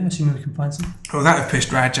Beer of the Year, assuming we can find some. well, that have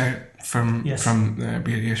pushed Raj out from Yes. the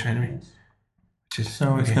beer year show anyway. Which is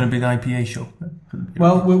so it's okay. going to be the IPA show.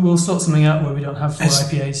 Well, we'll sort something out where we don't have 4 Yes.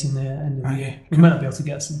 IPAs in the end of the Okay, year. We might not be able to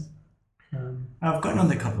get some. I've got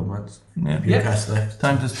another couple of months. Yeah. Yeah. Cast left.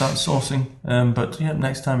 Time to start sourcing. But yeah,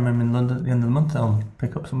 next time I'm in London at the end of the month, I'll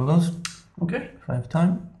pick up some of those Okay. if I have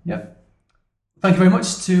time. Yep. Thank you very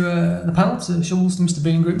much to the panel, to Shovels, to Mr. B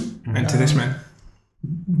and Group. And to this man,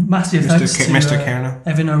 Massive thanks to Mr. Colonel.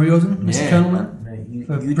 Evan O'Riordan, Mr. Yeah. Colonel Man. Right,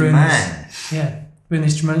 For you the Bruins. man. Yeah, bring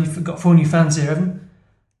these tremendous. You've got 4 new fans here, Evan.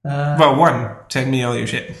 Well, one, send me all your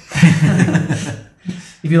shit.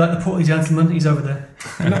 If you like the portly gentleman, he's over there.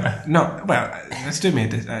 No, well, let's do me.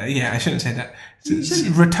 Yeah, I shouldn't say that.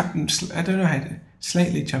 I don't know how to.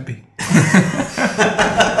 Slightly chubby.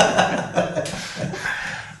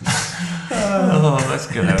 Oh, that's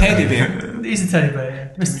good. Teddy bear. He's a teddy bear, yeah.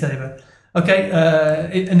 Mr. Teddy Bear. Okay,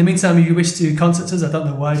 in the meantime, if you wish to contact us, I don't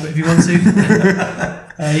know why, but if you want to,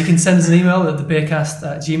 you can send us an email at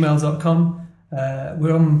thebeercast@gmail.com.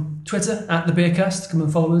 We're on Twitter @thebeercast. Come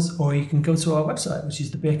and follow us, or you can go to our website, which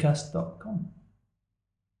is thebeercast.com.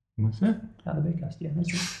 That's it. @thebeercast, yeah,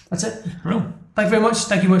 that's right. That's it. Brilliant. Thank you very much.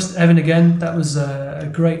 Thank you much to Evan again. That was a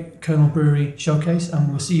great Colonel Brewery showcase, and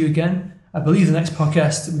we'll see you again. I believe the next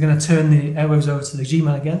podcast we're going to turn the airwaves over to the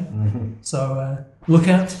G-Man again. Mm-hmm. So look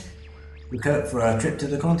out. Look out for our trip to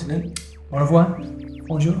the continent. Au revoir.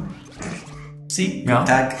 Bonjour. See. Yeah.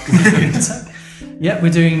 Tag. Yeah, we're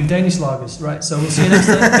doing Danish lagers. Right, so we'll see you next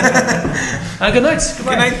time. And good night.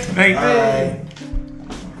 Goodbye. Good night. Bye.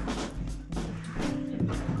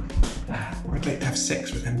 I'd like to have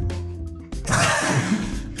sex with him.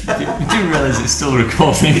 You do realise it's still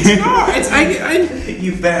recording. No, I'm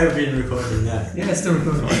You better been recording that. Yeah, it's still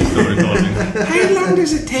recording. It's still recording. How long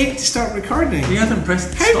does it take to start recording? He hasn't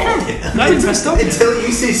pressed How stop. come? No, you pressed stop. Until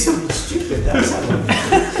you say something stupid, that's how long.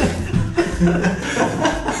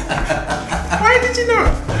 Why did you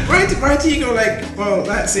not? Why do you go like, well,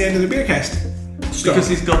 that's the end of the beer cast? Because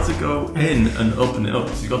he's got to go in and open it up.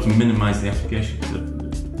 So he's got to minimise the application. So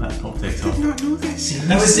the laptop takes I off. did not know this.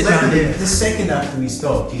 That was sit down literally here. the second after we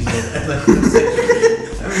stopped. He's like,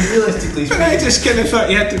 I mean, realistically But I just kind of thought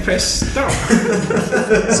you had to press stop.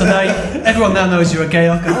 So now everyone now knows you're a gay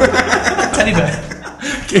alcoholic. Teddy bear.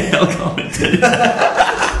 Gail commented.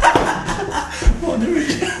 What an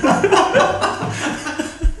original.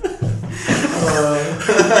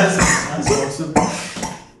 that's awesome.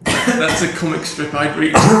 That's a comic strip I'd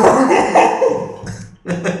read.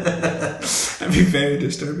 That'd be very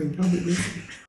disturbing.